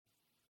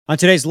On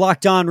today's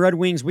Locked On Red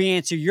Wings, we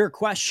answer your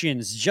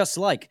questions just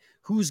like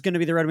who's going to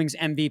be the Red Wings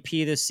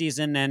MVP this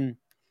season, and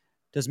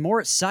does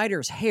Moritz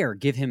Seider's hair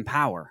give him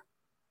power?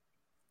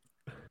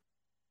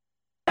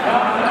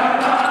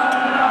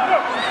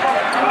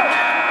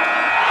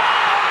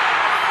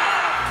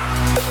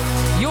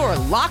 You're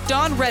Locked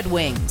On Red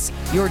Wings,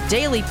 your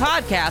daily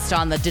podcast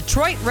on the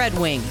Detroit Red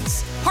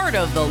Wings, part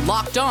of the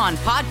Locked On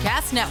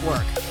Podcast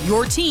Network,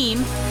 your team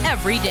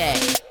every day.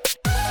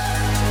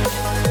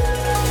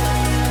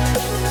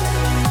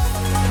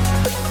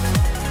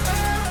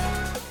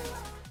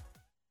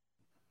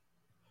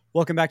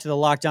 Welcome back to the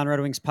Locked On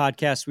Red Wings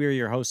podcast. We are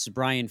your hosts,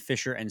 Brian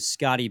Fisher and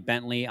Scotty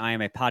Bentley. I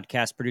am a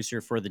podcast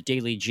producer for The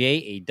Daily J,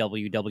 a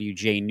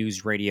WWJ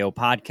News Radio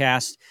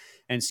podcast.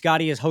 And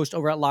Scotty is host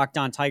over at Locked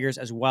On Tigers,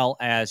 as well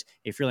as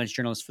a freelance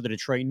journalist for the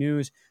Detroit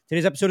News.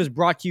 Today's episode is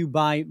brought to you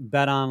by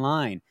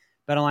BetOnline.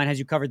 BetOnline has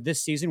you covered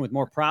this season with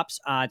more props,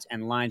 odds,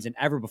 and lines than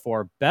ever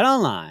before.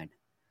 BetOnline,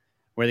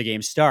 where the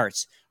game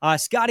starts.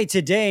 Scotty,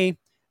 today,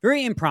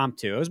 very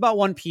impromptu. It was about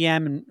 1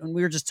 p.m., and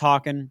we were just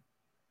talking.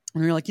 And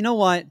we were like, you know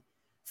what?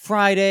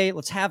 Friday,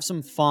 let's have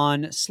some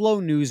fun,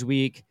 slow news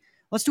week.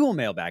 Let's do a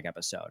mailbag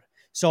episode.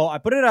 So I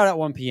put it out at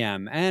 1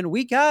 p.m. and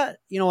we got,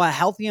 a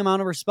healthy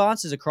amount of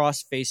responses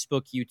across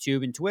Facebook,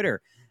 YouTube, and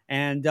Twitter.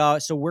 And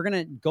so we're going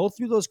to go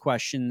through those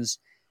questions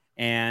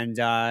and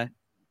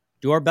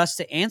do our best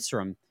to answer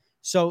them.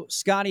 So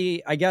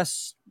Scotty, I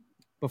guess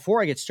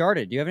before I get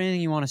started, do you have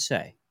anything you want to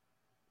say?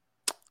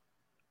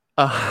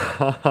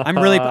 I'm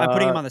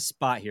putting him on the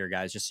spot here,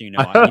 guys, just so you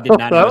know. He did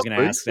not know I was going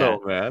to ask that.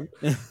 Man.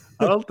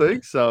 I don't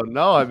think so.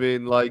 No, I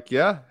mean,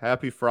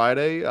 happy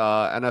Friday.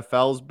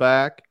 NFL's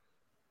back.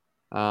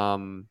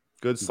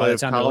 Good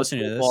slate of college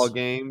football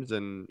games,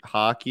 and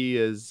hockey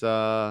is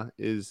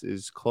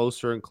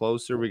closer and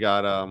closer. We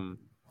got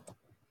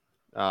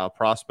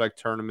prospect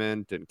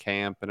tournament and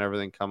camp and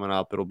everything coming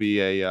up. It'll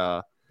be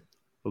a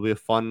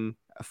fun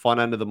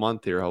end of the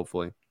month here,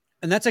 hopefully.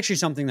 And that's actually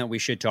something that we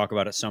should talk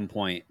about at some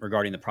point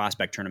regarding the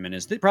prospect tournament.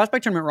 Is the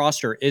prospect tournament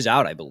roster is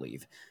out, I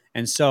believe,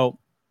 and so.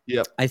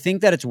 Yep. I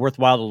think that it's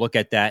worthwhile to look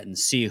at that and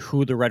see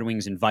who the Red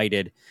Wings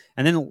invited,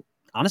 and then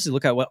honestly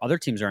look at what other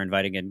teams are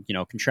inviting and,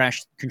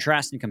 contrast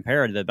and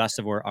compare to the best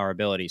of our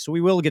ability. So we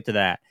will get to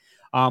that.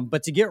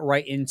 But to get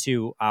right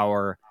into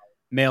our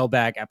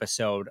mailbag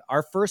episode,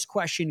 our first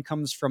question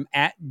comes from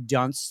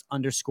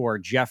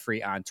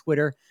 @Dunce_Jeffrey on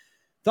Twitter.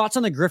 Thoughts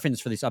on the Griffins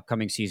for this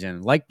upcoming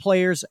season, like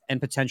players and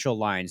potential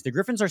lines. The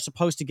Griffins are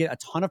supposed to get a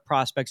ton of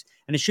prospects,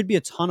 and it should be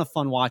a ton of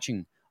fun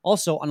watching.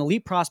 Also, on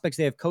elite prospects,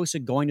 they have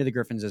Kosa going to the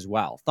Griffins as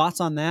well.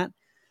 Thoughts on that?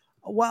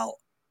 Well,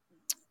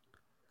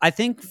 I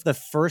think the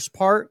first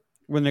part,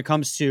 when it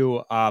comes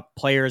to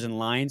players and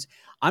lines,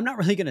 I'm not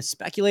really going to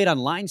speculate on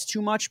lines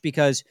too much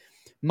because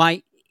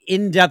my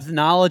in-depth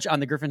knowledge on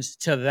the Griffins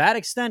to that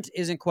extent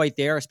isn't quite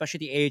there,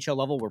 especially at the AHL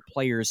level where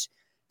players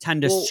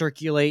tend to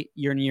circulate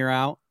year in, year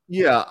out.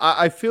 Yeah,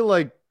 I feel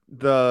like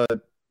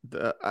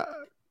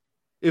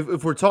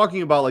If we're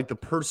talking about the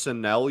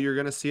personnel you're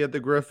going to see at the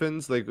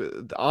Griffins,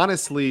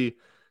 honestly,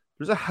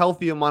 there's a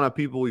healthy amount of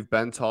people we've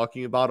been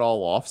talking about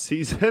all off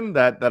season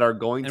that are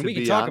going to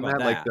be on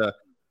that.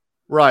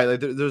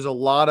 There's a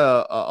lot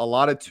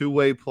of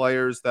two-way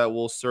players that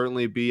will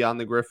certainly be on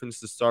the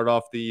Griffins to start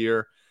off the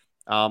year.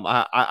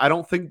 I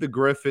don't think the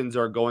Griffins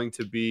are going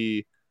to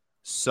be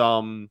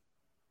some,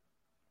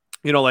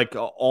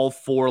 all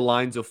four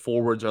lines of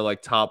forwards are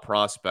top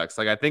prospects.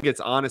 I think it's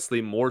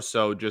honestly more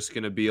so just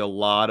going to be a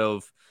lot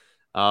of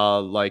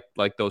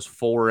those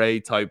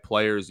 4A type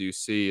players you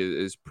see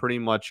is pretty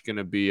much going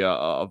to be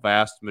a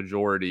vast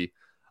majority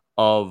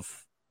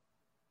of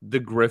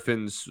the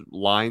Griffins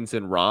lines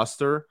and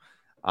roster.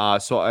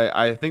 So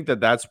I think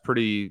that's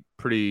pretty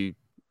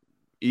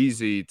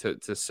easy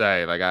to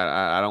say.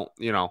 I don't,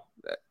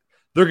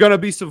 there are going to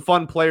be some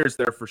fun players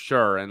there for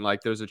sure. And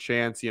there's a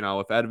chance, if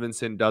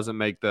Edvinsson doesn't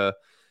make the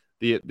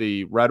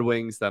Red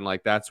Wings, then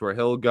that's where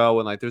he'll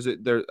go. And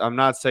I'm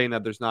not saying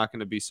that there's not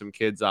going to be some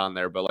kids on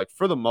there, but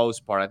for the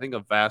most part, I think a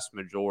vast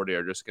majority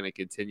are just going to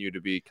continue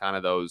to be kind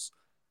of those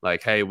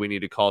hey, we need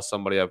to call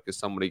somebody up because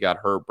somebody got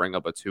hurt, bring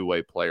up a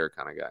two-way player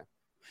kind of guy.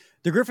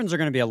 The Griffins are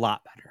going to be a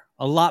lot better.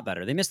 A lot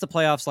better. They missed the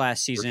playoffs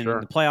last season.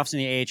 Sure. The playoffs in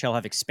the AHL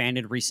have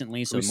expanded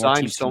recently, so we more signed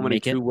teams so can many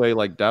make it. Two-way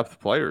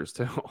depth players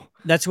too.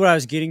 That's what I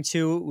was getting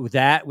to. With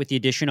the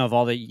addition of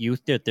all the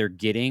youth that they're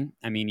getting.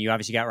 I mean, you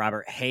obviously got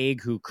Robert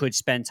Haig, who could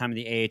spend time at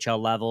the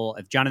AHL level.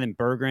 If Jonathan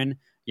Berggren,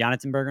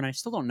 I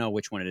still don't know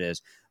which one it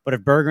is, but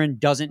if Berggren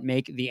doesn't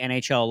make the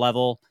NHL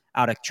level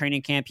out of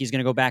training camp, he's going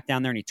to go back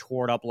down there, and he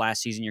tore it up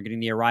last season. You're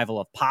getting the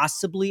arrival of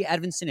possibly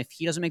Edvinsson. If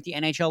he doesn't make the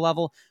NHL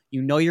level,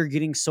 you're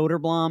getting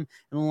Soderblom. And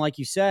then, like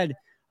you said,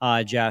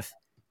 Jeff,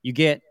 you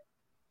get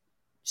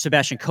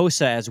Sebastian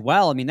Kosa as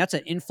well. I mean, that's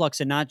an influx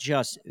of not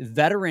just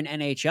veteran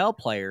NHL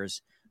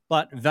players,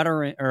 but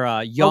veteran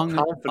or young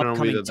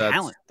upcoming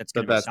talent.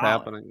 That's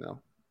happening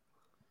though.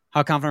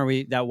 How confident are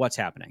we that what's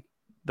happening?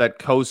 That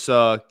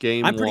Kosa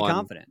game. I'm pretty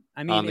confident.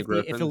 I mean,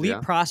 if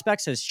Elite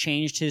Prospects has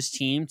changed his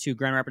team to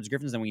Grand Rapids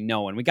Griffins, then we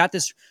know. And we got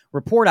this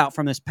report out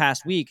from this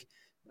past week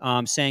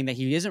saying that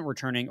he isn't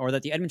returning, or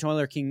that the Edmonton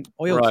Oil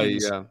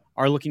Kings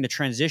are looking to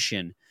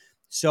transition.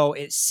 So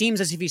it seems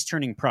as if he's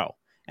turning pro.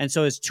 And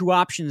so his two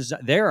options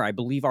there, I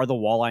believe, are the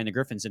Walleye and the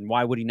Griffins. And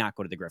why would he not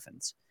go to the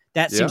Griffins?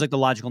 That seems like the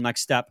logical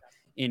next step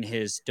in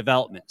his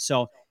development.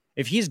 So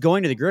if he's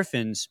going to the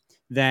Griffins,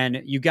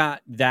 then you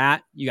got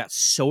that. You got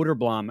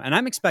Soderblom. And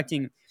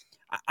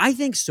I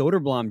think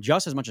Soderblom,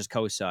 just as much as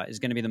Kosa, is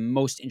going to be the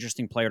most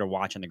interesting player to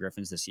watch on the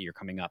Griffins this year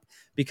coming up,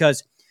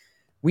 because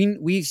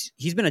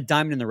he's been a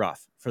diamond in the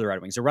rough for the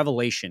Red Wings, a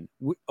revelation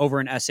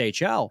over in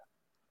SHL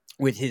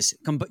with his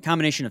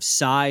combination of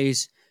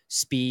size,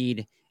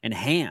 speed, and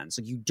hands.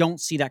 Like, you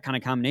don't see that kind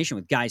of combination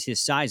with guys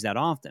his size that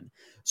often.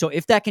 So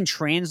if that can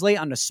translate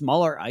onto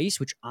smaller ice,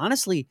 which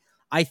honestly,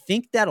 I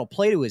think that'll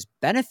play to his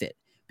benefit,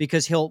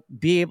 because he'll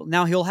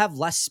have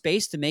less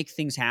space to make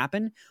things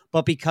happen.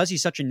 But because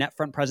he's such a net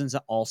front presence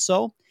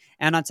also,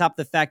 and on top of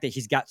the fact that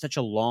he's got such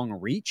a long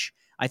reach,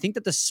 I think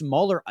that the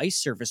smaller ice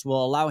surface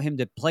will allow him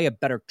to play a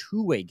better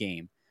two-way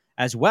game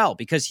as well,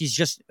 because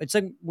it's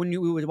like when we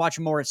would watch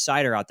Moritz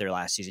Seider out there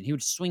last season. He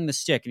would swing the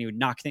stick and he would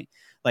knock things.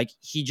 Like,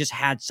 he just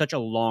had such a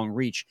long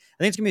reach.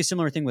 I think it's going to be a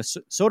similar thing with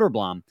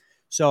Soderblom.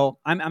 So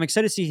I'm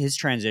excited to see his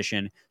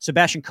transition.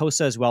 Sebastian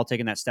Kosa as well,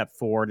 taking that step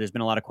forward. There's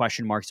been a lot of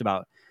question marks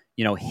about,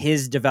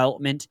 his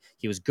development.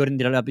 He was good in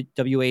the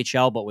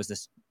WHL, but was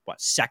this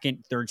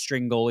third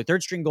string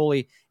goalie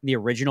in the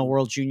original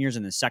World Juniors,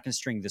 and then second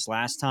string this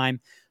last time.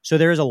 So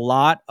there's a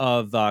lot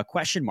of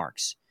question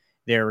marks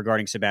there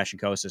regarding Sebastian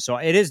Kosa. So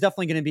it is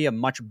definitely going to be a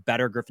much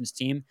better Griffins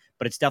team,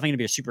 but it's definitely going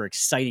to be a super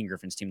exciting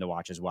Griffins team to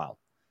watch as well.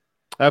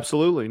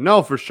 Absolutely.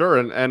 No, for sure.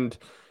 And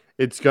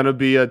it's going to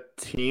be a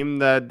team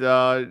that,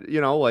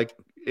 like,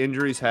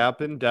 injuries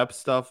happen.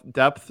 Depth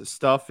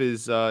stuff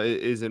is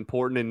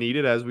important and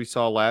needed, as we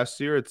saw last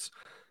year. It's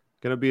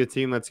going to be a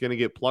team that's going to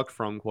get plucked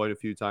from quite a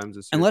few times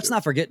this year. And let's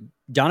not forget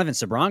Donovan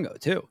Sabrango,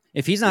 too.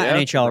 If he's not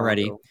NHL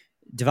already,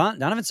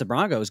 Donovan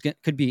Sabrango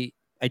could be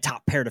a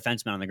top pair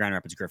defenseman on the Grand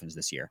Rapids Griffins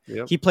this year.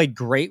 Yep. He played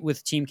great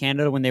with Team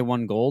Canada when they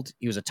won gold.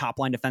 He was a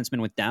top-line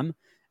defenseman with them.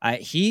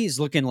 He's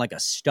looking like a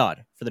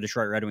stud for the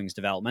Detroit Red Wings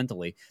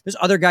developmentally. There's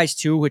other guys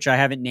too, which I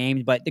haven't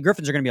named, but the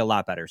Griffins are going to be a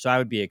lot better, so I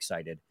would be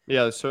excited.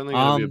 Yeah, it's certainly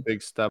going to be a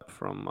big step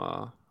from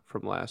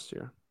last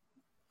year.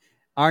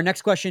 Our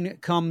next question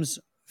comes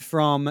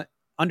from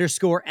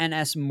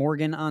 _NS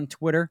Morgan on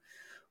Twitter.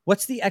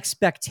 What's the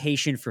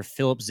expectation for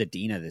Filip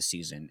Zadina this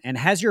season? And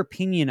has your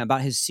opinion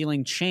about his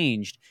ceiling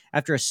changed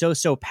after a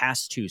so-so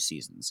past two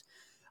seasons?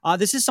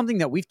 This is something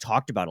that we've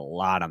talked about a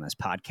lot on this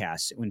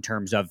podcast in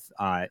terms of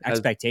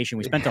expectation.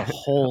 We spent a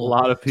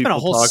lot of people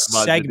talk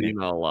about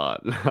Zadina a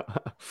lot.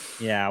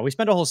 Yeah, we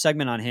spent a whole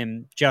segment on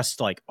him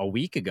just like a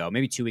week ago,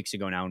 maybe 2 weeks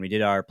ago now, when we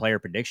did our player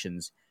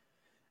predictions.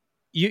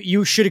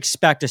 You should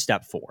expect a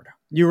step forward.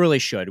 You really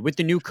should. With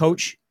the new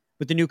coach,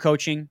 with the new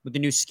coaching, with the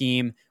new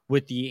scheme,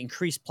 with the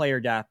increased player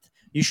depth,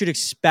 you should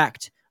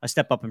expect a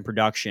step up in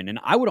production. And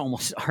I would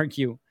almost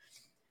argue,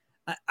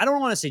 I don't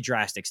want to say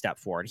drastic step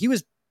forward. He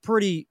was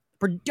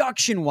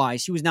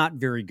production-wise, he was not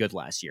very good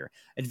last year.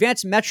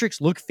 Advanced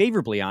metrics look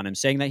favorably on him,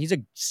 saying that he's a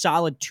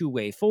solid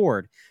two-way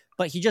forward,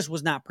 but he just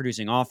was not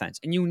producing offense.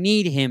 And you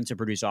need him to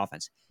produce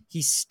offense.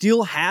 He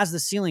still has the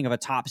ceiling of a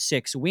top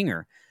six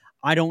winger.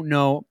 I don't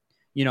know,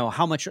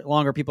 how much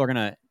longer people are going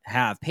to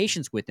have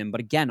patience with him, but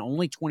again,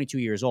 only 22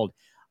 years old.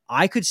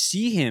 I could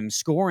see him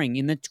scoring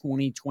in the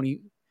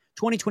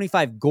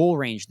 20-25 goal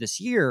range this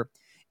year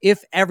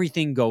if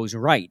everything goes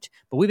right.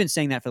 But we've been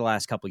saying that for the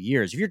last couple of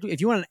years.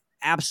 If you want an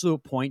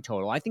absolute point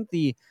total, I think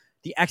the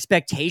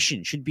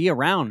expectation should be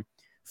around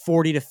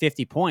 40 to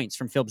 50 points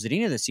from Filip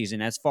Zadina this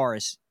season,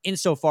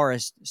 insofar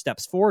as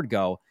steps forward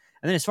go.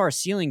 And then as far as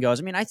ceiling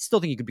goes, I still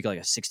think he could be like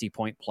a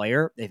 60-point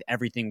player if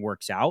everything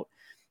works out.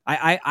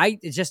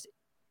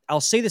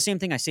 I'll say the same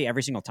thing I say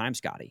every single time,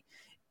 Scotty.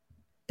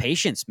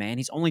 Patience, man.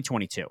 He's only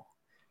 22.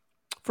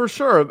 For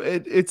sure.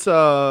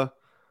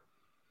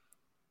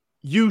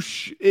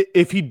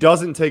 If he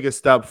doesn't take a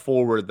step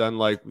forward, then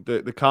like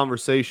the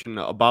conversation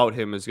about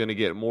him is going to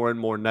get more and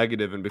more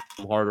negative and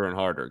become harder and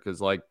harder, because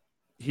like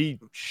he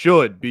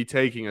should be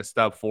taking a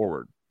step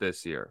forward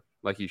this year.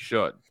 Like he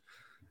should.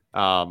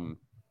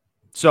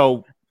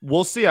 So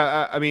we'll see.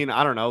 I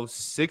don't know.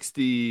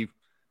 60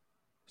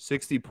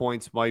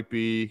 points might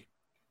be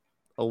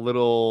a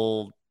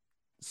little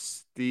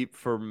steep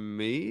for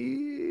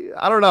me.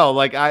 I don't know.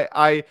 Like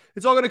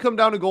it's all going to come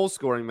down to goal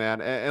scoring,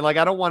 man. And like,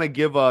 I don't want to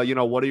give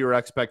what are your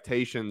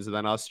expectations? And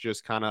then us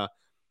just kind of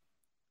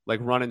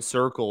like run in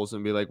circles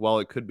and be like, well,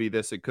 it could be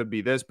this, it could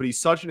be this, but he's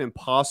such an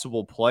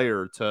impossible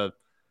player to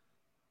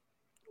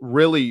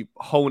really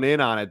hone in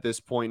on at this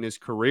point in his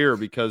career,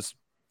 because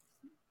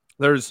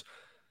there's,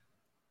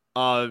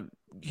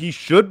 he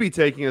should be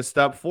taking a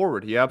step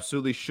forward. He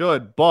absolutely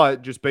should.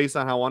 But just based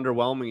on how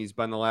underwhelming he's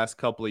been the last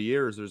couple of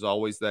years, there's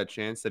always that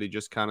chance that he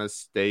just kind of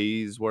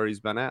stays where he's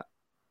been at.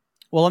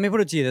 Well, let me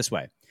put it to you this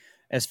way.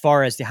 As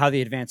far as how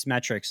the advanced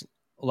metrics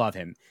love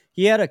him,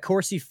 he had a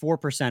Corsi 4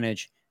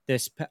 percentage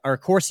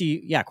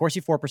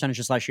Corsi 4 percentage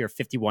this last year,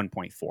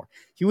 51.4.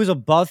 He was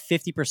above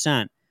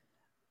 50%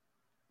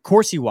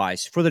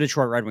 Corsi-wise for the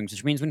Detroit Red Wings,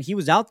 which means when he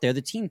was out there,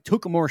 the team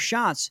took more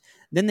shots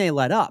than they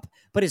let up.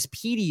 But his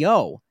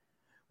PDO,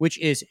 which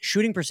is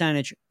shooting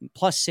percentage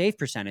plus save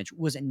percentage,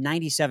 was at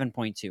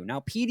 97.2.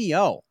 Now,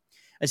 PDO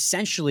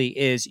essentially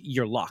is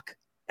your luck.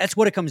 That's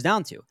what it comes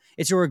down to.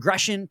 It's a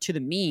regression to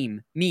the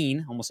mean,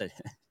 almost said,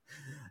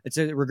 it's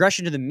a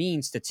regression to the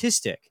mean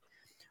statistic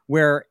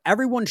where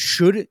everyone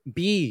should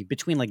be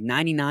between like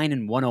 99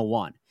 and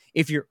 101.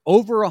 If you're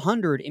over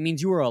 100, it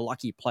means you are a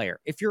lucky player.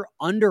 If you're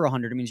under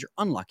 100, it means you're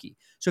unlucky.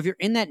 So if you're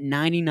in that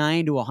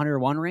 99 to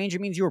 101 range,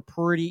 it means you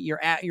were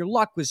your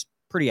luck was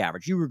pretty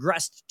average. You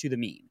regressed to the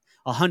mean,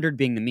 100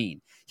 being the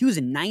mean. He was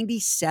a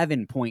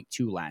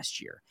 97.2 last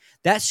year.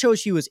 That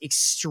shows he was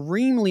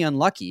extremely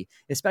unlucky,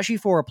 especially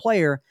for a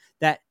player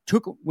that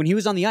when he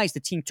was on the ice, the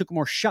team took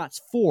more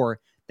shots for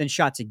than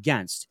shots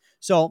against.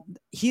 So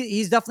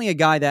he's definitely a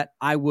guy that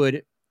I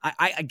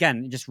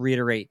again, just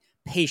reiterate,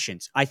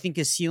 patience. I think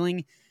his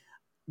ceiling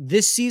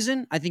this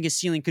season,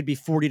 could be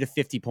 40 to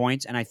 50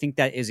 points, and I think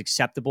that is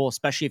acceptable,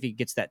 especially if he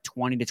gets that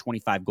 20 to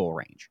 25 goal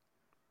range.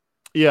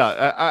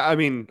 Yeah, I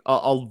mean,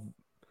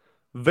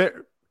 at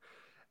the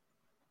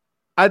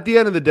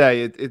end of the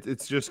day,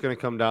 it's just going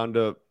to come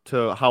down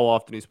to how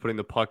often he's putting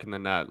the puck in the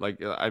net.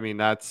 Like, I mean,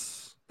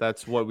 that's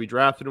what we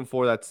drafted him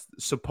for. That's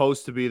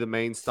supposed to be the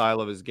main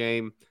style of his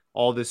game.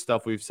 All this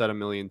stuff we've said a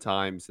million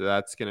times.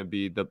 That's going to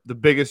be the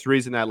biggest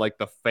reason that like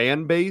the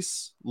fan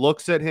base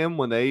looks at him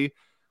when they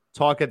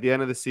talk at the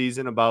end of the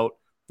season about,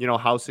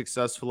 how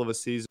successful of a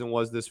season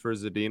was this for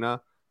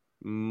Zadina.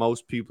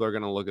 Most people are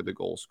going to look at the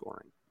goal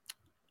scoring.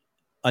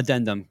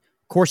 Addendum.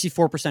 Corsi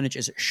for percentage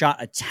is shot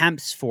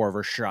attempts for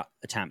versus shot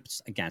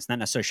attempts against, not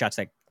necessarily shots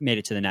that made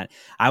it to the net.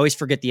 I always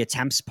forget the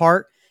attempts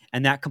part,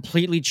 and that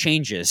completely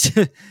changes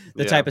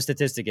the type of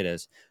statistic it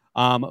is.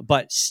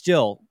 But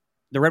still,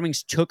 the Red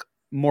Wings took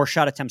more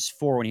shot attempts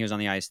for when he was on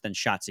the ice than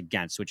shots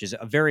against, which is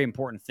a very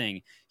important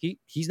thing.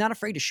 He's not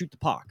afraid to shoot the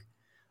puck.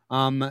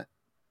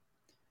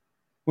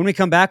 When we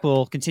come back,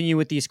 we'll continue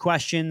with these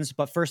questions.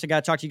 But first, I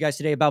got to talk to you guys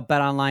today about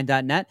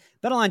betonline.net.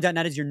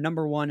 Betonline.net is your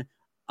number one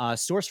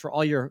source for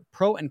all your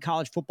pro and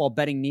college football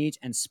betting needs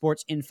and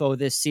sports info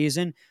this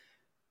season.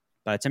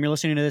 By the time you're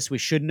listening to this, we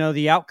should know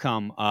the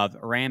outcome of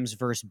Rams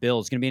versus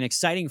Bills. It's going to be an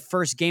exciting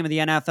first game of the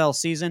NFL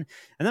season.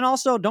 And then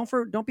also,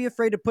 don't be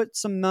afraid to put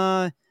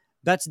some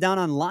bets down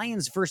on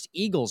Lions versus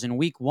Eagles in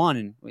week 1.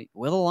 And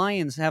will the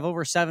Lions have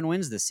over 7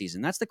 wins this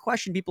season? That's the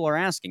question people are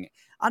asking.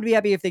 I'd be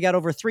happy if they got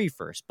over 3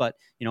 first, but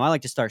I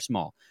like to start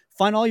small.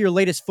 Find all your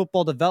latest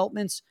football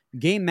developments,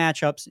 game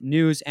matchups,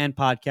 news, and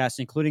podcasts,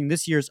 including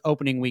this year's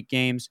opening week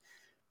games.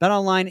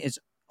 BetOnline is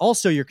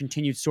also your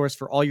continued source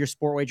for all your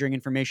sport wagering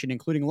information,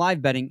 including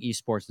live betting,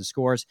 esports, and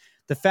scores.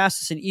 The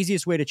fastest and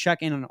easiest way to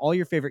check in on all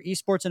your favorite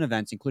esports and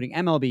events, including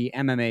MLB,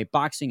 MMA,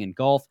 boxing, and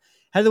golf.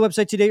 Head to the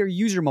website today or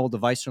use your mobile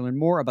device to learn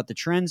more about the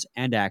trends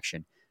and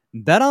action.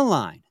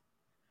 BetOnline,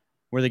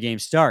 where the game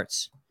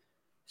starts.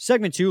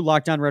 Segment 2,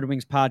 Locked On Red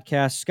Wings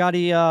podcast.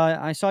 Scotty,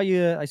 I saw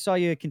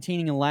you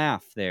containing a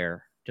laugh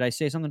there. Did I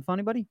say something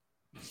funny, buddy?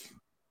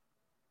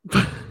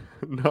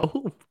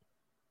 No.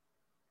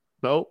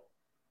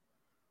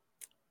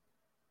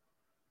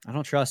 I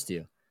don't trust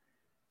you.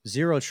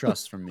 0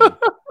 trust from me.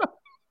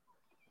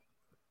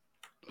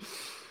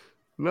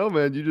 No,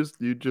 man, you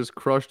just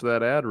crushed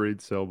that ad read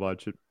so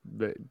much. It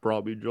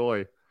brought me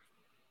joy.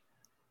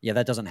 Yeah,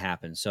 that doesn't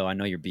happen, so I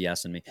know you're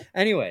BSing me.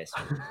 Anyways,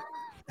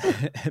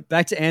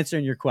 back to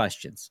answering your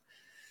questions.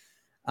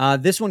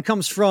 This one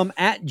comes from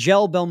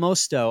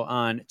 @GelBelmosto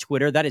on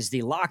Twitter. That is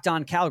the Locked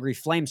On Calgary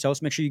Flames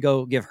host. Make sure you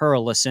go give her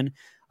a listen.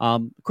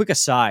 Quick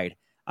aside,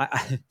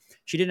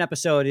 she did an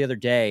episode the other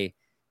day,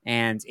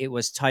 and it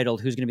was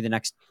titled, "Who's going to be the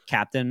next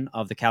captain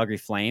of the Calgary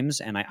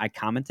Flames?" And I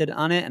commented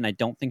on it, and I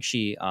don't think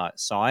she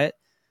saw it.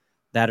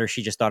 That or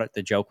she just thought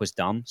the joke was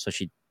dumb, so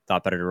she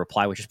thought better to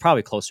reply, which is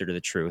probably closer to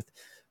the truth.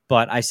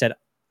 But I said,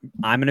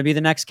 I'm going to be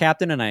the next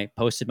captain, and I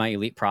posted my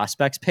Elite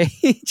Prospects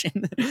page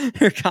in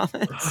her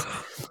comments.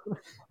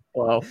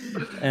 Wow.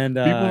 And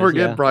people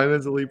forget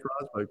Brian's Elite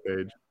Prospect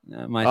page.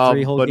 My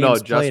 3 whole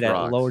games played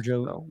rocks, at Lower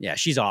Joe. No. Yeah,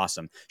 she's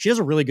awesome. She does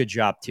a really good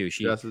job, too.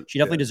 She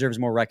definitely deserves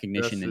more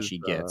recognition than she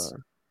gets.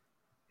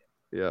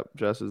 Yeah,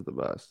 Jess is the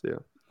best, yeah.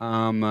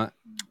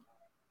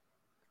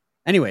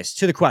 Anyways,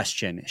 to the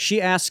question.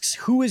 She asks,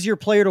 who is your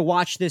player to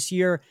watch this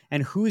year,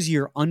 and who's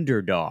your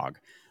underdog?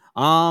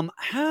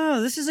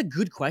 This is a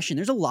good question.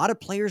 There's a lot of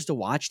players to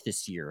watch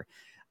this year.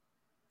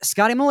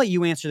 Scotty, I'm going to let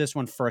you answer this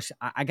one first.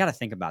 I got to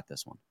think about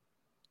this one.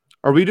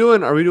 Are we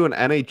doing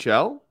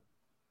NHL?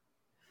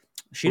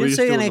 She didn't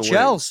say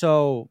NHL,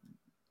 so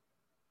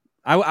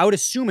I would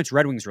assume it's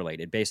Red Wings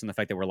related based on the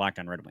fact that we're locked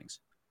on Red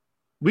Wings.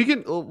 Why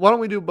don't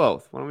we do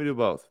both?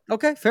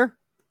 Okay, fair.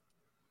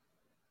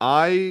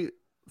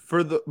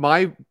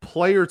 My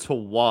player to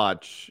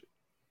watch,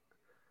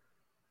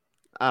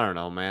 I don't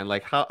know, man.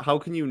 Like, how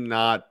can you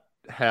not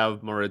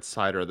have Moritz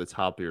Seider at the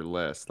top of your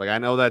list? Like, I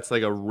know that's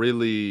like a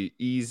really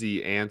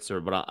easy answer,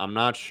 but I'm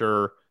not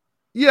sure.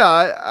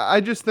 Yeah, I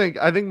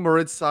think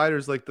Moritz Seider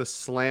is like the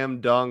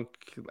slam dunk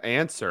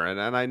answer,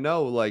 and I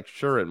know, like,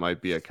 sure, it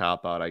might be a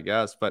cop out, I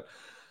guess, but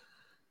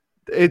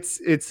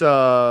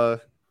I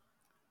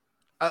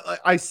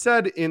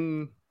said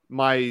in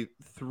my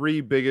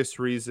three biggest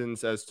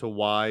reasons as to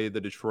why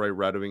the Detroit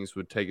Red Wings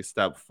would take a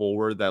step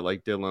forward, that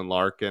like Dylan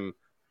Larkin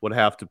would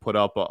have to put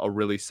up a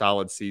really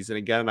solid season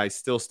again. And I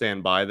still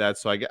stand by that.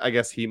 So I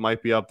guess he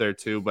might be up there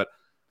too. But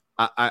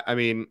I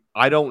mean,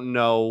 I don't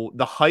know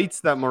the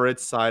heights that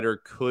Moritz Seider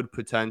could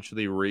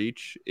potentially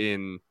reach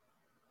in,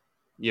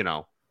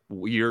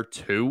 year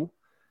two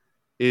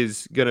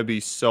is going to be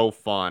so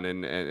fun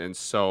and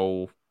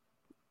so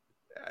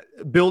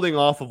building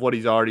off of what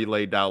he's already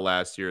laid out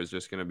last year is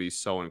just going to be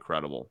so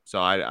incredible.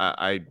 So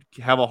I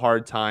have a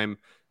hard time,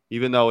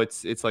 even though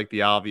it's like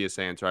the obvious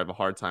answer, I have a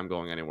hard time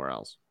going anywhere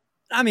else.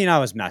 I mean, I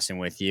was messing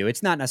with you.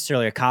 It's not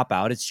necessarily a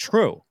cop-out. It's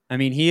true. I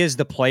mean, he is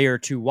the player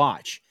to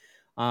watch.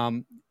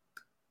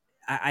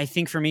 I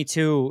think for me,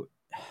 too,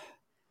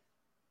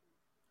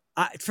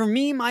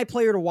 my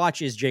player to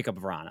watch is Jakub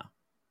Vrana,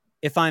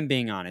 if I'm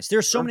being honest.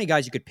 There's so many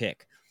guys you could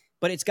pick,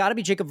 but it's got to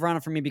be Jakub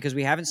Vrana for me because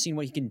we haven't seen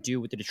what he can do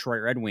with the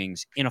Detroit Red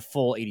Wings in a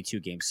full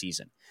 82-game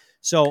season.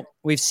 So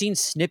we've seen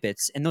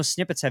snippets, and those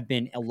snippets have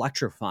been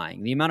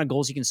electrifying. The amount of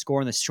goals he can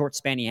score in the short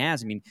span he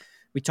has, I mean,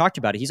 we talked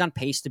about it. He's on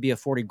pace to be a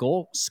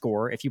 40-goal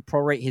scorer if you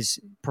prorate his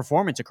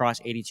performance across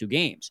 82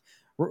 games.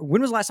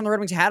 When was the last time the Red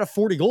Wings had a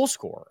 40-goal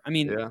scorer? I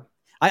mean,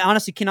 I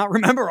honestly cannot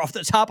remember off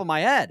the top of my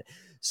head.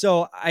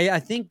 So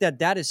I think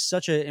that is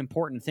such an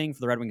important thing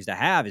for the Red Wings to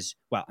have is,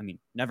 well, I mean,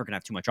 never going to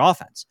have too much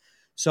offense.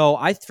 So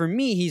for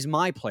me, he's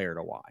my player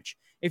to watch.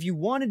 If you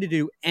wanted to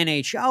do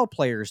NHL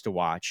players to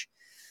watch,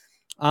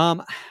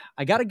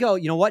 I got to go.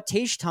 You know what?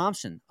 Tage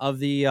Thompson of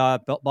the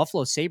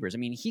Buffalo Sabres. I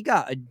mean, he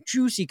got a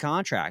juicy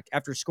contract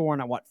after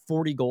scoring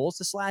 40 goals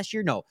this last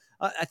year? No,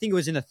 I think it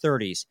was in the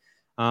 30s.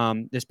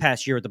 This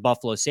past year with the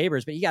Buffalo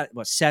Sabres, but he got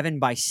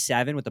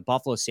 7x7 with the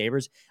Buffalo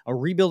Sabres, a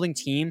rebuilding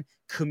team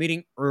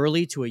committing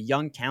early to a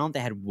young talent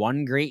that had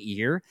one great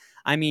year.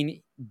 I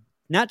mean,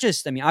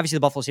 obviously the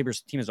Buffalo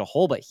Sabres team as a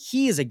whole, but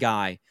he is a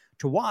guy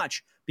to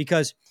watch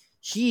because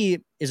he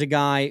is a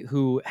guy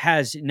who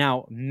has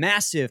now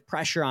massive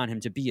pressure on him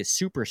to be a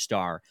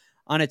superstar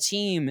on a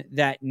team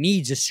that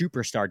needs a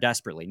superstar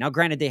desperately. Now,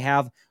 granted, they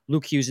have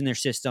Luke Hughes in their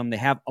system. They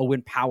have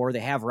Owen Power. They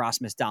have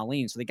Rasmus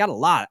Dahlin. So they got a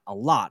lot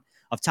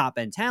of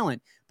top-end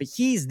talent, but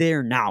he's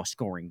there now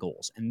scoring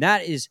goals. And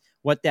that is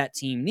what that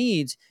team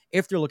needs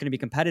if they're looking to be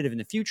competitive in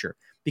the future.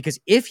 Because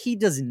if he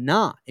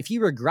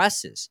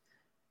regresses,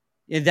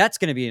 that's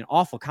going to be an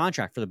awful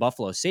contract for the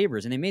Buffalo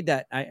Sabres. And they made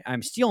that,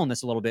 I'm stealing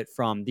this a little bit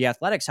from the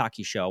Athletics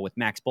hockey show with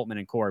Max Bultman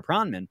and Corey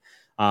Pronman.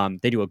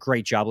 They do a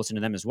great job listening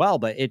to them as well,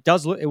 but it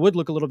would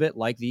look a little bit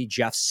like the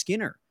Jeff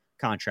Skinner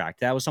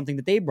contract. That was something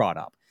that they brought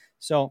up.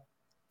 So,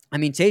 I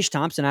mean, Tage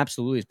Thompson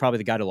absolutely is probably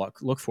the guy to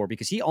look for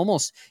because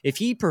if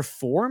he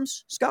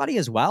performs, Scotty,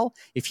 as well,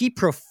 he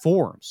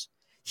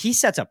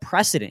sets a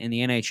precedent in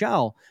the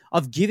NHL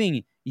of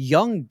giving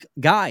young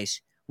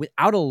guys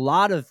without a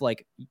lot of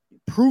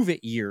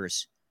prove-it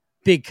years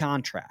big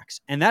contracts.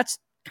 And that's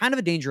kind of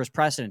a dangerous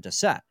precedent to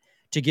set.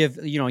 To give,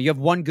 you have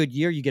one good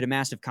year, you get a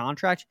massive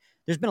contract.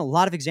 There's been a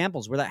lot of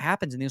examples where that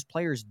happens and those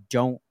players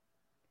don't,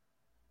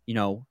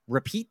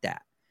 repeat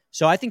that.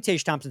 So I think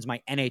Tage Thompson's my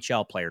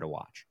NHL player to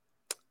watch.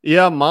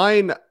 Yeah,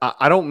 mine.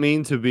 I don't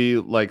mean to be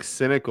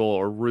cynical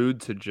or rude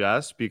to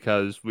Jess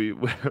because we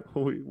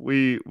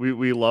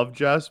love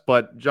Jess,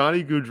 but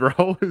Johnny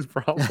Gaudreau is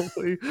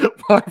probably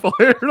my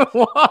player to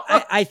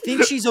watch. I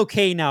think she's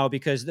okay now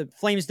because the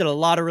Flames did a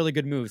lot of really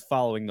good moves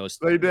following those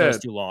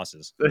two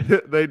losses.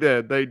 They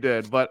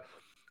did. But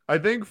I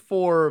think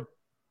for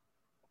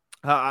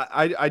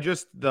I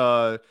just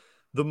the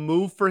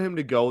move for him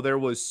to go there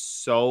was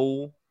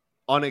so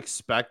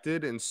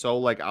unexpected and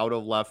so out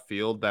of left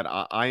field that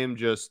I am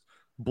just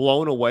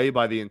blown away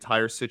by the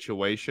entire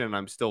situation and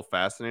I'm still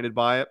fascinated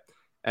by it.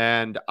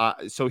 And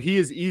so he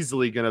is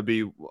easily going to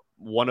be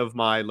one of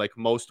my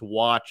most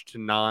watched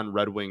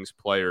non-Red Wings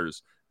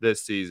players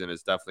this season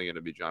is definitely going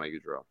to be Johnny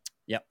Gaudreau.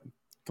 Yep.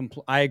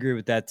 I agree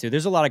with that too.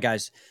 There's a lot of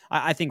guys.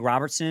 I think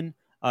Robertson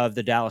of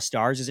the Dallas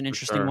Stars is an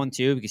interesting one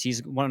too, because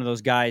he's one of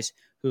those guys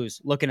who's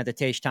looking at the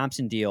Tage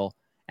Thompson deal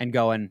and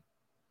going,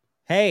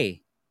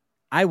 hey,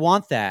 I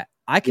want that.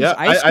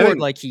 I scored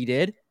like he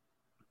did.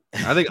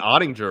 I think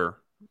Ottinger,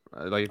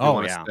 if you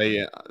want to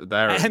stay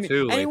there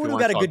too. Anyone who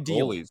got a good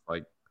deal.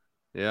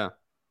 Yeah.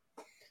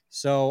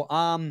 So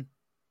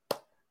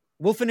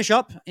we'll finish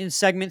up in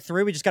segment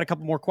 3. We just got a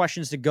couple more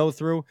questions to go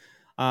through.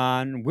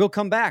 And we'll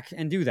come back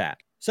and do that.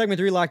 Segment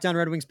 3, Locked On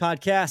Red Wings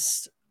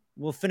podcast.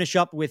 We'll finish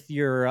up with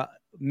your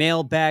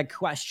mailbag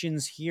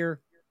questions here.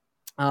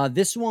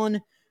 This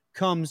one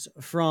comes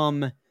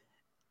from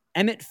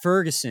Emmett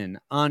Ferguson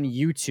on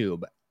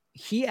YouTube.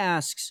 He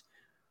asks,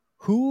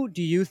 who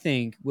do you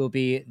think will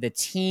be the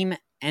team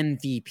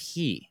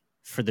MVP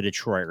for the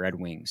Detroit Red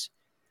Wings?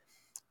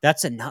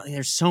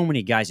 There's so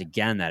many guys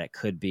again that it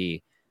could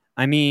be.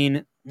 I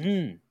mean,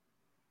 I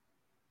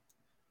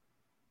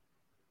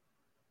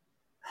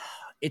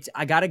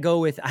got to go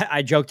with,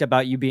 I joked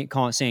about you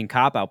saying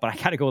cop out, but I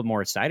got to go with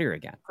Moritz Seider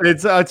again.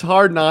 It's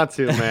hard not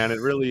to, man. It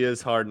really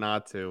is hard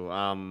not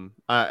to.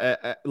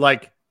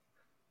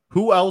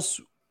 who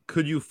else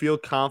could you feel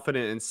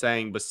confident in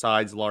saying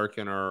besides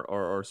Larkin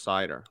or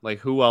Seider? Like,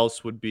 who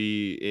else would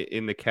be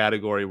in the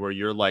category where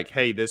you're like,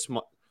 hey,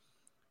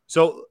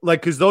 so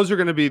like, because those are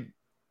going to be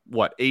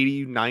what,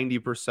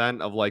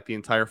 80-90% of like the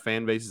entire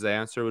fan base's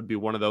answer would be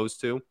one of those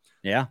two.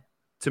 Yeah.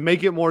 To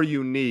make it more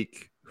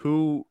unique,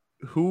 who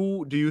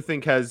do you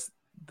think has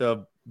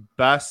the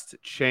best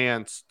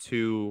chance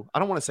to, I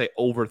don't want to say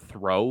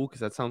overthrow because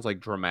that sounds like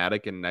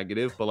dramatic and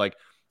negative, but like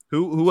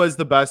who has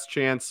the best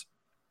chance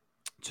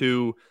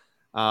to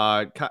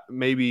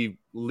maybe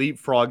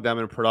leapfrog them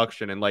in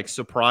production and like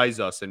surprise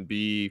us and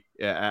be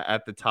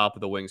at the top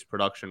of the Wings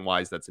production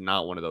wise? That's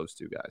not one of those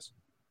two guys.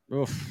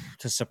 Oof,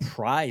 to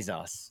surprise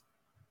us.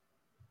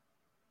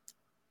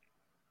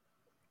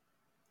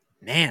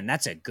 Man,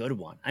 that's a good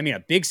one. I mean,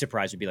 a big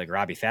surprise would be like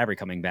Robbie Fabry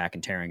coming back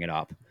and tearing it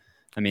up.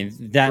 I mean,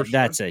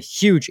 that's a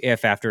huge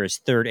if after his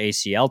third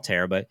ACL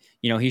tear, but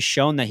he's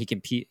shown that he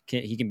can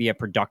be a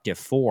productive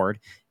forward,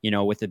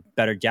 with a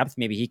better depth.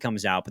 Maybe he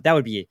comes out, but that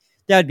would be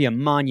a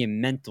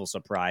monumental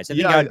surprise. I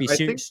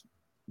think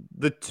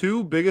the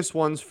two biggest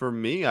ones for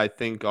me, I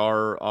think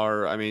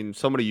are I mean,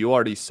 somebody you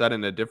already said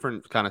in a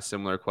different kind of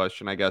similar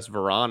question, I guess,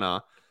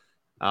 Vrana.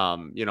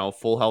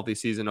 Full healthy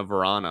season of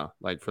Vrana,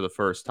 like for the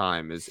first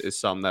time is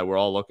something that we're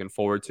all looking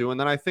forward to. And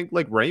then I think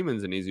like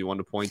Raymond's an easy one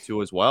to point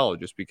to as well,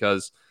 just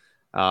because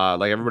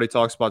like everybody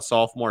talks about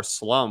sophomore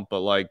slump, but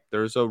like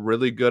there's a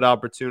really good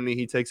opportunity.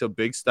 He takes a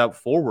big step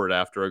forward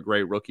after a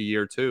great rookie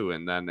year too.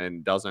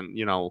 And doesn't,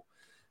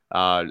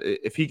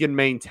 if he can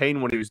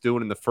maintain what he was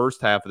doing in the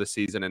first half of the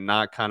season and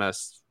not kind of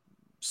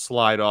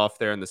slide off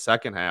there in the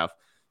second half,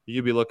 you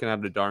could be looking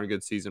at a darn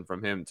good season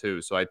from him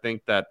too. So I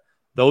think that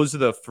those are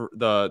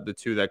the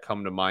two that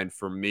come to mind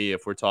for me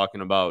if we're talking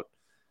about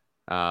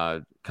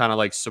kind of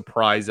like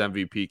surprise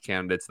MVP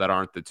candidates that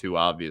aren't the two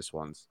obvious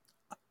ones.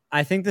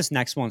 I think this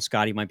next one,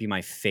 Scotty, might be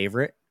my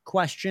favorite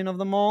question of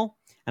them all.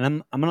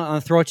 And I'm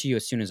gonna throw it to you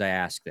as soon as I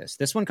ask this.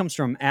 This one comes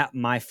from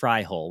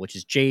 @myfryhole, which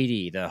is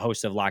JD, the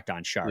host of Locked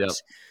On Sharks. Yep.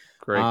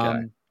 Great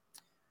guy.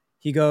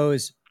 He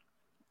goes,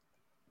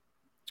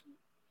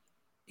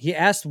 he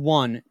asked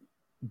one,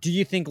 do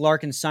you think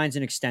Larkin signs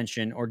an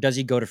extension or does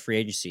he go to free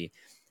agency?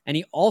 And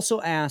he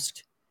also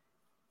asked,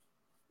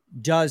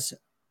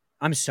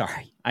 I'm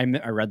sorry, I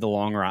read the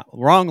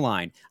wrong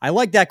line. I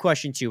like that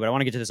question too, but I want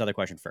to get to this other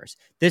question first.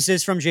 This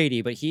is from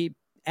JD, but he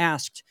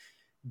asked,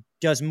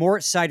 does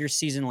Moritz Seider's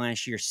season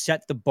last year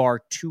set the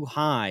bar too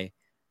high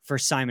for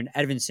Simon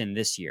Edvinsson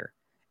this year?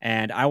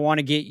 And I want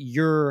to get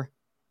your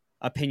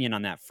opinion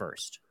on that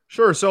first.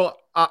 Sure. So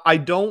I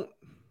don't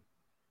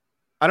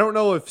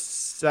know if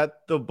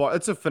set the bar.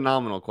 It's a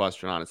phenomenal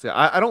question, honestly.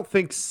 I don't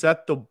think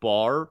set the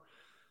bar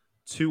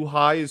too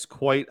high is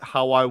quite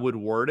how I would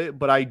word it,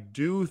 but I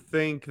do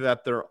think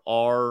that there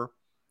are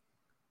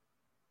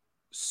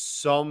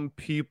some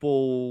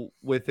people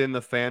within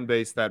the fan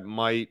base that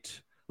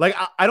might like.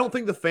 I don't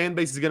think the fan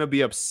base is going to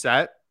be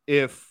upset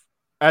if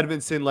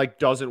Edvinsson like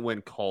doesn't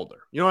win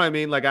Calder. You know what I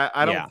mean? Like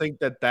I don't think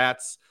that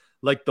that's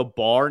like the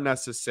bar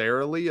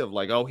necessarily of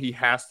like, oh, he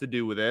has to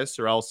do with this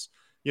or else.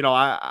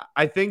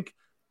 I think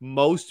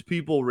most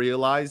people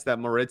realize that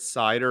Moritz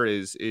Seider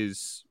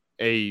is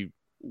a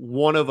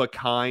one of a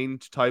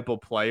kind type of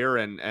player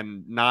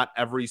and not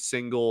every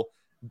single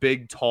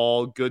big,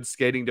 tall, good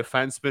skating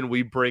defenseman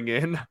we bring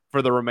in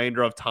for the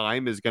remainder of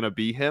time is going to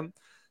be him.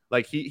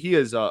 Like he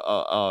is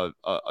a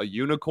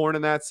unicorn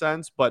in that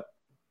sense, but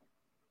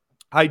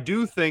I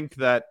do think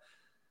that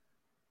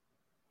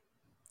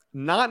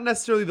not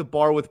necessarily the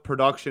bar with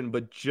production,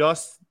 but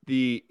just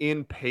the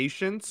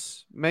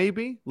impatience,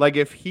 maybe. Like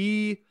if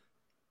he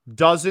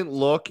doesn't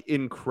look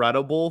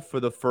incredible for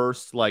the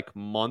first like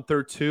month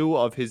or two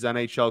of his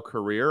NHL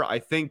career, I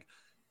think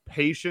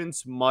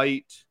patience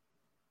might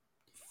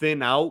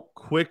thin out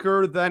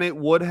quicker than it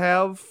would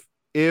have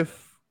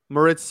if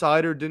Moritz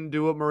Seider didn't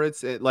do what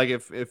Moritz, like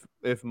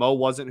if Mo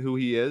wasn't who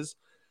he is.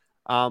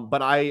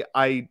 But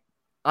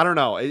I don't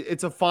know.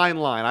 It's a fine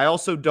line. I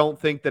also don't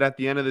think that at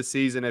the end of the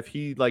season, if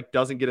he like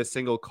doesn't get a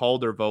single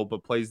Calder vote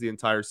but plays the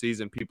entire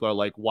season, people are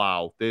like,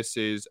 wow, this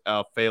is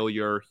a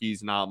failure.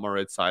 He's not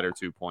Moritz Seider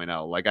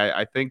 2.0. Like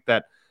I think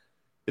that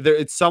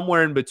it's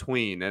somewhere in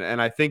between.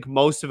 And I think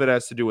most of it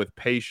has to do with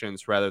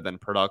patience rather than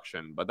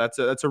production. But that's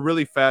a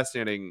really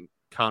fascinating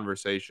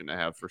conversation to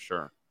have for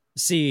sure.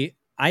 See,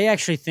 I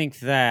actually think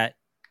that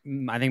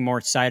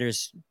Moritz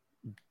Seider's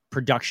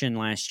production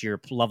last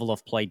year, level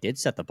of play did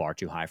set the bar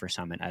too high for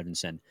Simon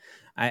Edvinsson.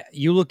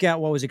 You look at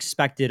what was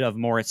expected of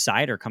Moritz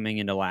Seider coming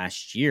into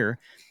last year.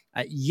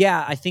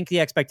 I think the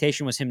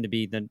expectation was him to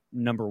be the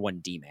number one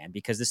D-man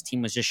because this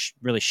team was just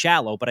really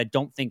shallow, but I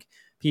don't think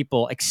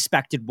people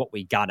expected what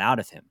we got out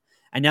of him.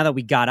 And now that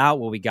we got out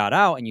what we got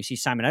out, and you see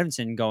Simon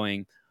Edvinsson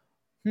going,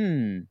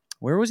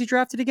 where was he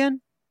drafted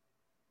again?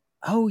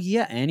 Oh,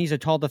 yeah, and he's a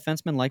tall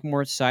defenseman like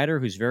Moritz Seider,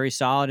 who's very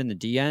solid in the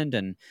D end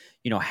and,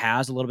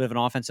 has a little bit of an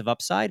offensive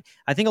upside.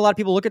 I think a lot of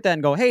people look at that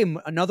and go, hey,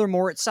 another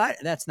Moritz Seider.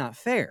 That's not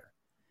fair.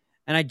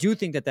 And I do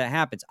think that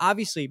happens.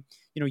 Obviously,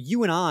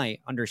 you and I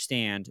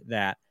understand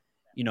that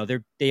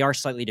they are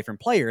slightly different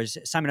players.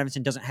 Simon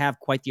Edvinsson doesn't have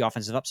quite the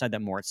offensive upside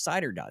that Moritz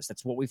Seider does.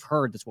 That's what we've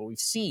heard. That's what we've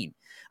seen.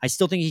 I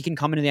still think he can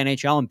come into the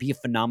NHL and be a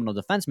phenomenal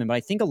defenseman, but I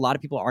think a lot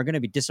of people are going to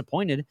be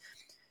disappointed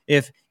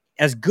if,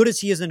 as good as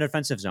he is in the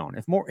defensive zone,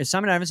 if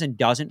Simon Edvinsson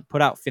doesn't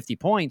put out 50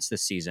 points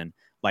this season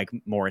like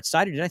Moritz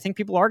Seider did, I think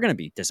people are going to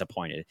be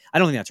disappointed. I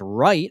don't think that's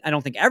right. I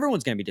don't think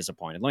everyone's going to be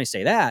disappointed. Let me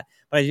say that.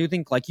 But I do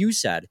think, like you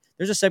said,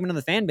 there's a segment of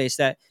the fan base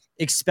that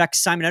expects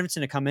Simon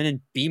Edvinsson to come in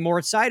and be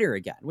Moritz Seider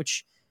again,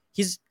 which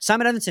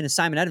Simon Edvinsson is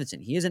Simon Edvinsson.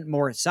 He isn't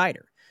Moritz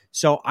Seider.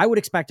 So I would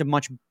expect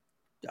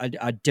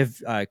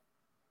a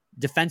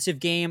defensive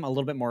game, a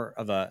little bit more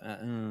of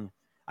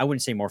I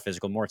wouldn't say more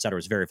physical. Moritz Seider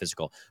was very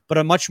physical, but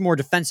a much more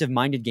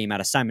defensive-minded game out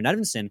of Simon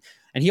Edvinsson.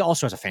 And he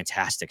also has a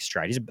fantastic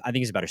stride. I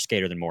think he's a better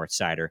skater than Moritz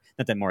Seider.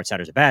 Not that Moritz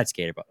Seider is a bad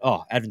skater, but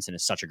Edvinsson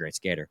is such a great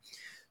skater.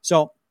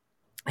 So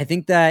I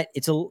think that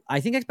I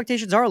think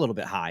expectations are a little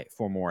bit high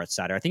for Moritz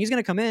Seider. I think he's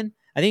going to come in.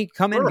 I think he'd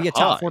come in and be a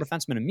top 4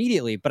 defenseman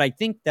immediately, but I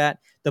think that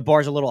the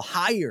bar's a little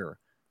higher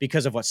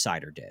because of what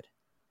Seider did.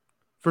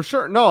 For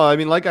sure. No, I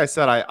mean, like I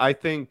said, I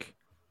think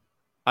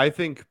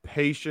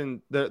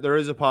patience. There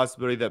is a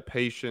possibility that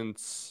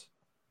patience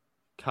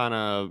kind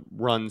of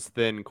runs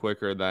thin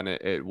quicker than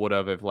it would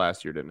have if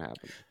last year didn't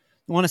happen.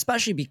 Well, and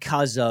especially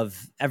because of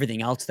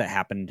everything else that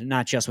happened,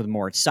 not just with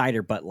Moritz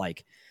Seider, but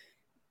like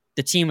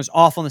the team was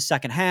awful in the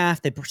second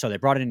half. They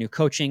brought in a new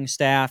coaching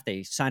staff.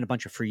 They signed a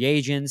bunch of free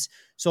agents.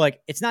 So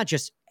like, it's not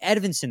just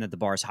Edvinsson that the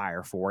bar's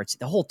higher for. It's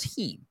the whole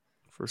team.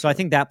 So I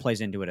think that plays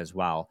into it as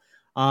well.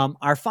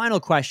 Our final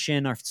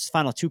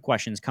 2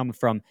 questions come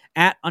from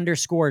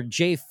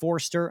 @_Jay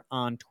Forster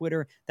on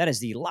Twitter. That is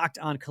the Locked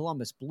On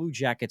Columbus Blue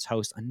Jackets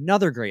host.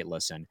 Another great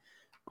listen.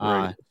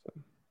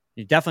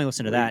 You definitely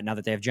listen to that now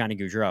that they have Johnny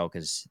Gaudreau,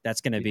 because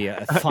that's going to be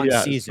a fun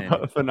season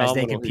as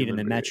they compete in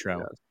the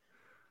Metro.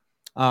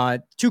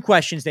 Yes. 2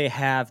 questions they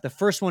have. The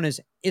first one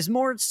is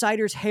Moritz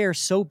Seider's hair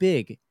so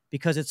big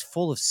because it's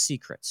full of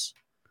secrets?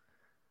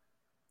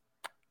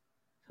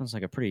 Sounds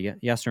like a pretty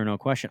yes or no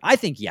question. I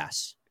think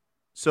yes.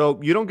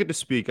 So you don't get to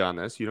speak on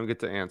this. You don't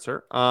get to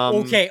answer.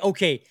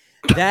 Okay.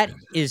 That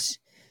is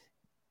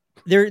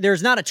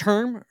there's not a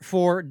term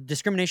for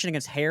discrimination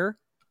against hair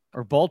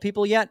or bald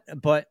people yet,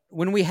 but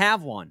when we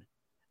have one,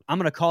 I'm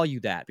going to call you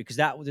that, because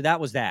that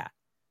was that.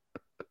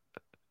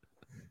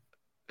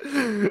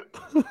 I'm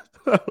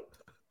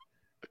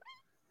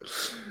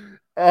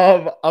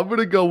going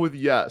to go with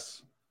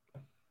yes.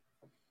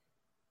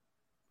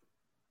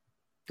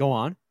 Go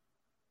on.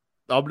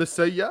 I'm going to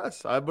say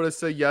yes.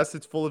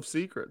 It's full of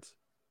secrets.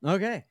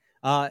 Okay.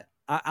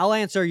 I'll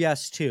answer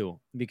yes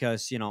too,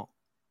 because,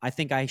 I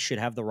think I should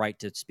have the right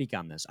to speak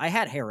on this. I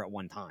had hair at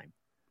one time.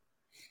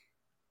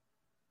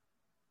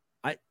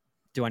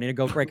 Do I need to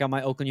go break out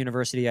my Oakland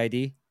University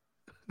ID?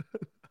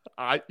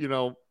 I've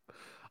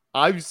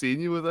seen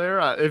you with hair.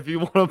 If you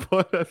want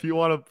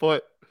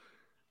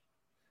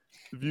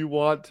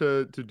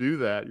to do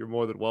that, you're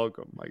more than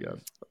welcome, I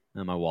guess.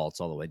 And my wallet's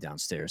all the way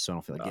downstairs, so I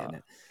don't feel like getting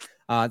it.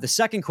 The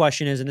second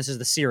question is, and this is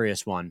the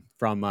serious one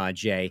from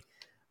Jay.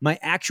 My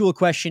actual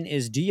question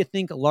is, do you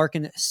think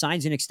Larkin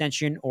signs an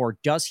extension, or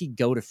does he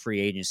go to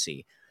free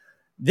agency?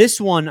 This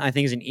one, I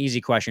think, is an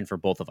easy question for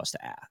both of us to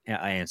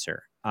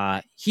answer.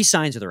 He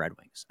signs with the Red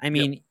Wings. I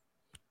mean,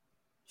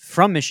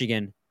 From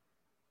Michigan,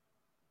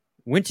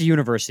 went to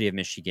University of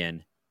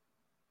Michigan.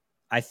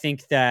 I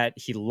think that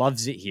he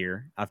loves it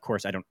here. Of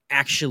course, I don't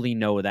actually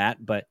know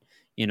that, but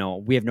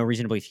we have no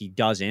reason to believe he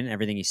doesn't.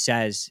 Everything he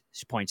says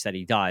points that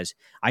he does.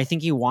 I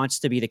think he wants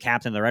to be the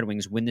captain of the Red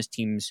Wings when this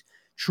team's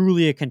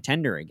truly a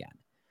contender again.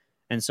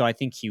 And so I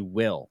think he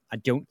will. I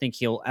don't think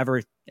he'll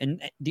ever.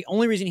 And the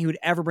only reason he would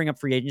ever bring up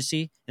free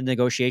agency in the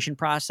negotiation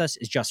process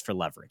is just for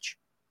leverage.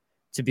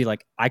 To be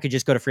like, I could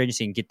just go to free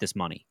agency and get this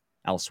money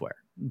elsewhere.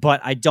 But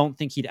I don't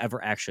think he'd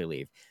ever actually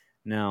leave.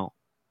 Now,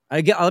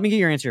 let me get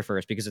your answer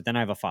first, because then I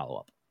have a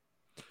follow-up.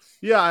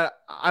 Yeah,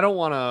 I don't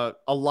want to.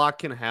 A lot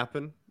can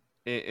happen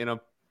in a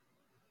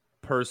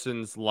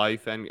person's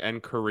life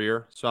and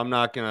career. So I'm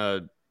not going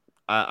to.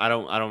 I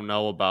don't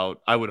know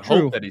about. I would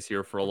hope that he's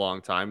here for a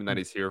long time and that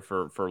he's here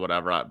for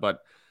whatever. But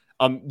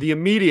the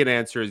immediate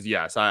answer is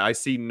yes. I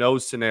see no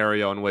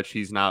scenario in which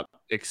he's not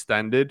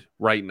extended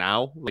right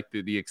now. Like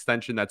the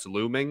extension that's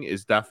looming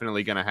is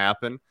definitely going to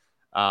happen.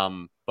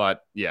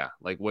 But yeah,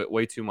 like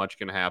way too much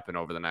can happen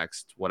over the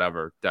next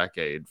whatever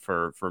decade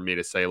for me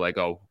to say like,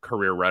 oh,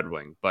 career Red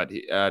Wing. But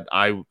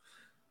I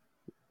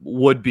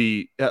would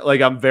be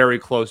like, I'm very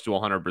close to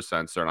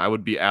 100% certain. I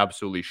would be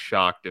absolutely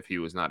shocked if he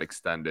was not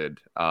extended,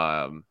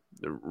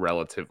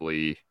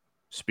 relatively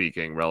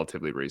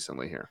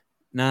recently here.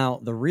 Now,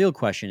 the real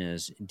question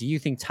is, do you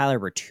think Tyler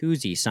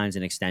Bertuzzi signs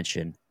an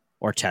extension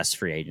or tests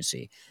free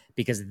agency?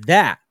 Because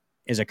that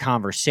is a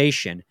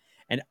conversation.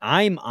 And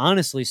I'm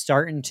honestly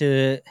starting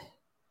to,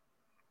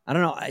 I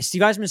don't know.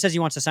 Steve Yzerman says he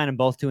wants to sign them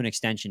both to an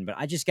extension, but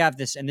I just got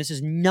this, and this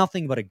is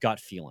nothing but a gut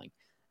feeling.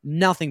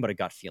 Nothing but a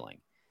gut feeling.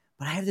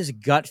 But I have this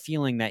gut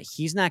feeling that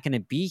he's not going to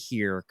be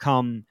here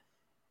come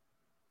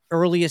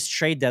earliest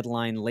trade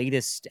deadline,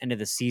 latest end of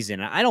the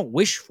season. I don't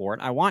wish for it.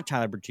 I want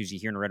Tyler Bertuzzi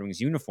here in a Red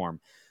Wings uniform.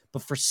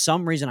 but for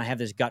some reason I have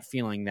this gut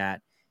feeling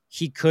that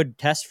he could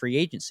test free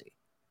agency.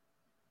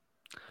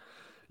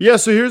 Yeah,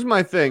 so here's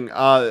my thing.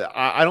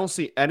 I don't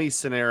see any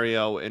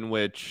scenario in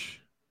which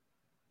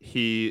how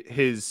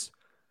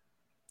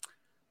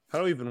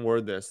do I even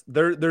word this?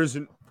 There's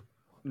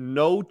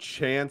no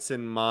chance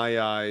in my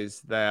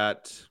eyes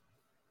that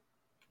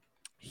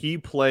he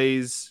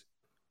plays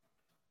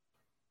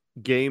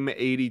game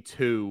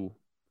 82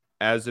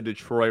 as a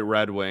Detroit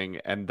Red Wing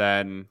and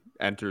then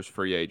enters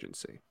free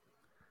agency.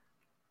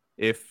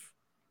 If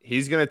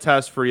he's going to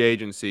test free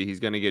agency, he's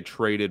going to get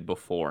traded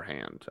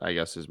beforehand, I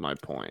guess is my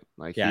point.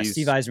 Like, yeah,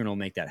 Steve Yzerman will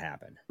make that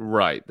happen.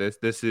 Right.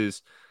 This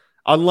is,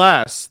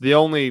 unless the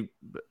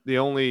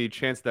only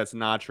chance that's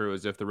not true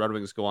is if the Red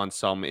Wings go on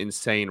some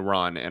insane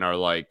run and are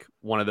like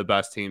one of the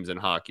best teams in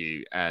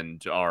hockey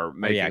and are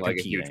making like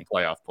a huge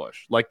playoff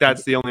push. Like,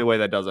 that's the only way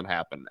that doesn't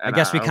happen. And I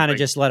guess we kind of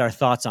just let our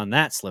thoughts on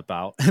that slip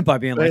out by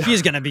being like,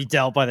 he's going to be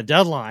dealt by the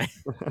deadline.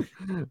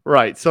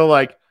 Right. So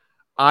like,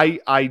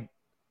 I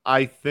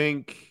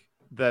think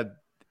that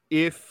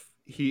if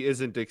he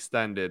isn't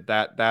extended,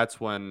 that's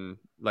when,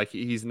 like,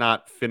 he's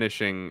not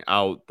finishing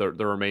out the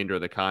remainder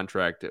of the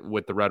contract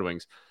with the Red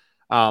Wings.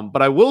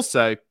 But I will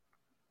say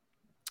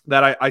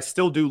that I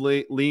still do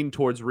lean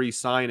towards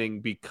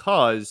re-signing,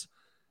 because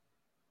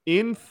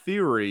in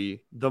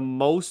theory, the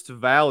most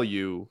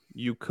value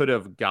you could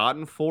have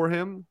gotten for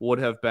him would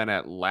have been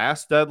at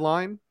last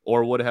deadline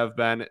or would have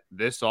been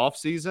this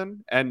offseason.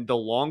 And the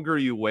longer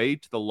you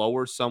wait, the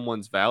lower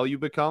someone's value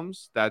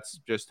becomes. That's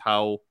just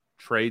how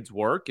trades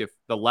work. If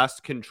the less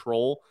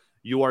control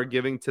you are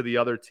giving to the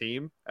other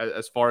team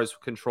as far as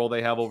control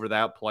they have over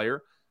that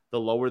player, the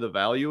lower the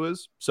value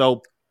is.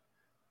 So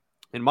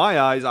in my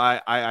eyes,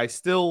 I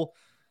still,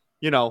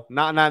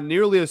 not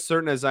nearly as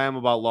certain as I am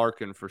about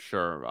Larkin for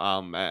sure.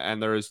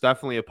 And there is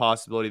definitely a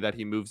possibility that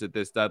he moves at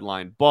this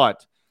deadline.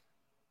 But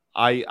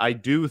I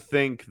do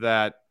think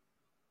that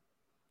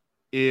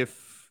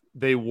if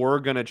they were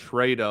going to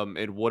trade him,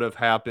 it would have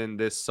happened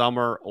this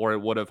summer or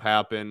it would have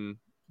happened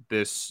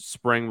this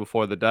spring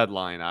before the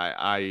deadline.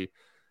 I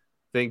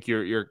think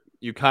you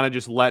kind of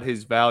just let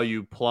his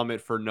value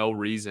plummet for no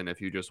reason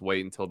if you just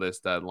wait until this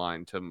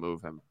deadline to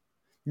move him.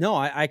 No,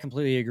 I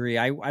completely agree.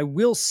 I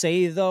will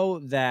say, though,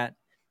 that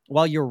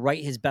while you're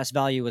right, his best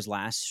value was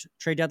last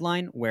trade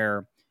deadline,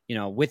 where,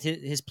 with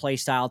his play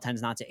style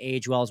tends not to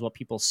age well, is what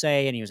people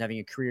say, and he was having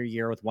a career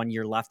year with 1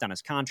 year left on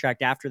his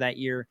contract after that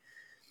year.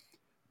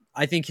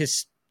 I think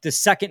the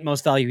second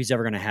most value he's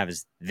ever going to have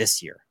is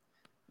this year.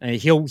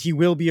 He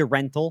will be a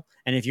rental,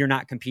 and if you're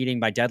not competing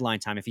by deadline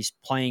time, if he's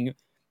playing,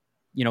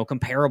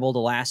 comparable to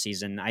last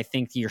season, I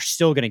think you're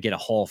still going to get a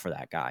haul for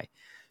that guy.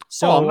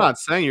 So I'm not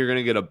saying you're going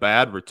to get a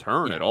bad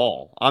return at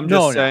all. I'm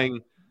just saying,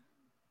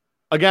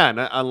 again,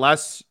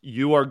 unless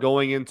you are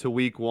going into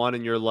week one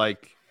and you're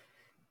like,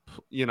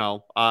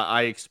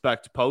 I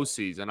expect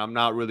postseason. I'm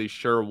not really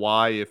sure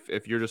why,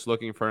 if you're just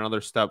looking for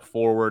another step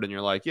forward and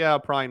you're like, yeah,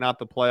 probably not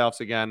the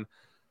playoffs again.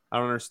 I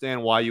don't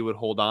understand why you would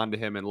hold on to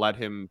him and let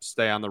him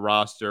stay on the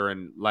roster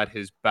and let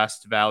his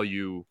best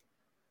value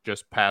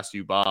just pass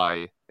you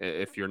by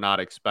if you're not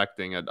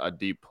expecting a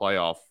deep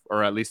playoff,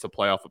 or at least a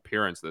playoff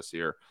appearance this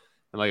year,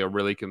 and like a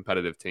really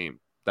competitive team.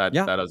 That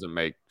doesn't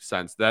make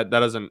sense. That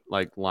doesn't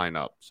like line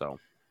up. So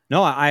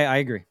no, I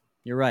agree.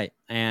 You're right.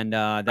 And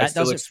I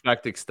still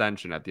expect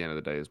extension at the end of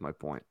the day is my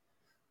point.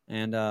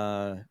 And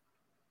that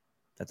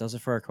does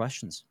it for our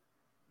questions.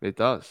 It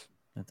does.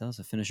 That does.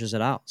 It finishes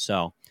it out.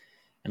 So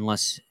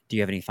do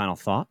you have any final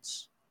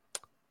thoughts?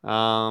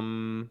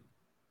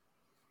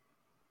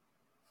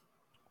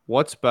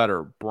 What's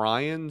better,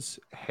 Brian's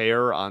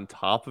hair on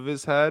top of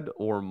his head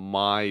or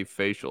my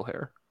facial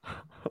hair?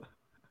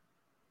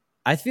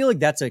 I feel like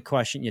that's a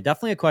question. Yeah,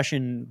 definitely a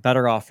question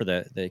better off for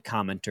the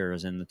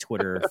commenters and the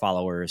Twitter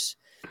followers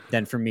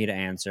than for me to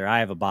answer. I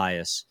have a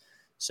bias,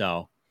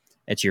 so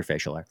it's your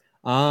facial hair.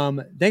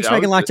 Thanks for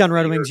making Locked On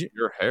Red Wings.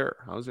 Your hair.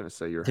 I was going to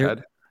say your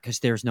head, because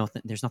there's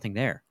nothing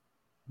there.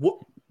 What?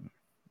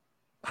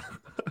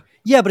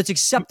 Yeah, but it's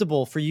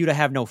acceptable for you to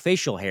have no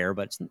facial hair.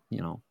 But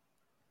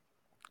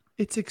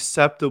it's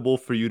acceptable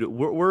for you to.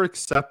 We're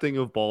accepting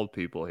of bald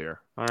people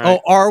here. All right. Oh,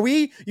 are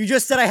we? You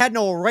just said I had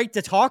no right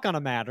to talk on a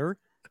matter.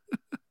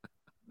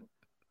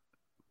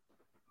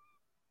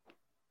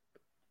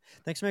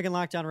 Thanks for making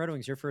Locked On Red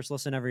Wings your first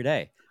listen every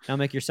day. Now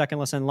make your second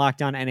listen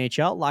Locked On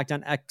NHL. Locked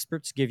On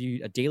experts give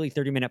you a daily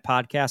 30-minute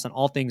podcast on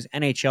all things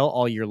NHL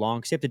all year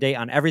long. Stay up to date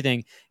on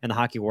everything in the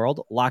hockey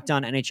world. Locked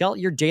On NHL,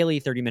 your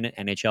daily 30-minute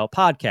NHL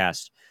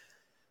podcast.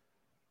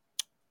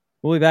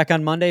 We'll be back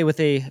on Monday with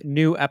a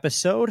new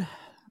episode.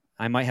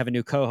 I might have a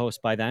new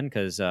co-host by then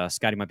because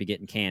Scotty might be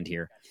getting canned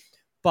here.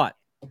 But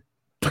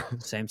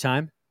same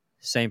time,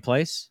 same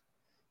place.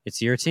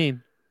 It's your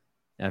team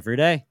every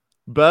day.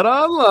 Bet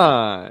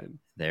online.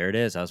 There it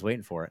is. I was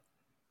waiting for it.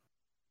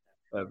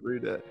 Every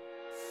day.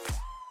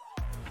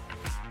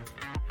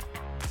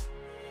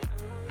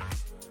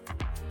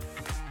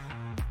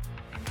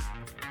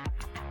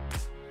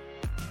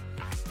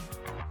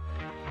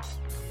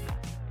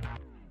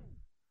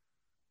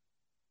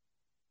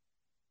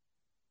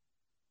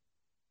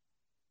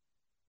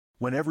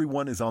 When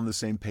everyone is on the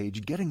same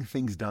page, getting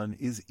things done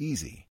is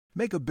easy.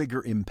 Make a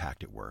bigger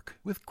impact at work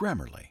with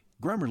Grammarly.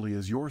 Grammarly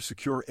is your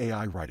secure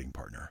AI writing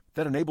partner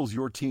that enables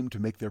your team to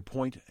make their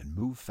point and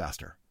move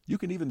faster. You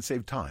can even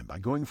save time by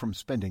going from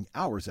spending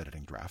hours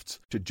editing drafts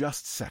to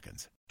just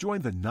seconds.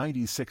 Join the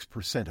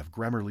 96% of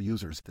Grammarly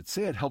users that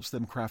say it helps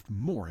them craft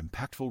more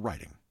impactful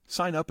writing.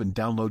 Sign up and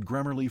download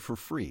Grammarly for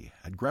free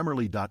at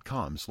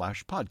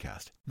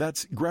Grammarly.com/podcast.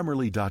 That's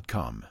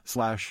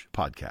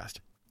Grammarly.com/podcast.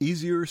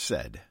 Easier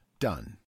said, done.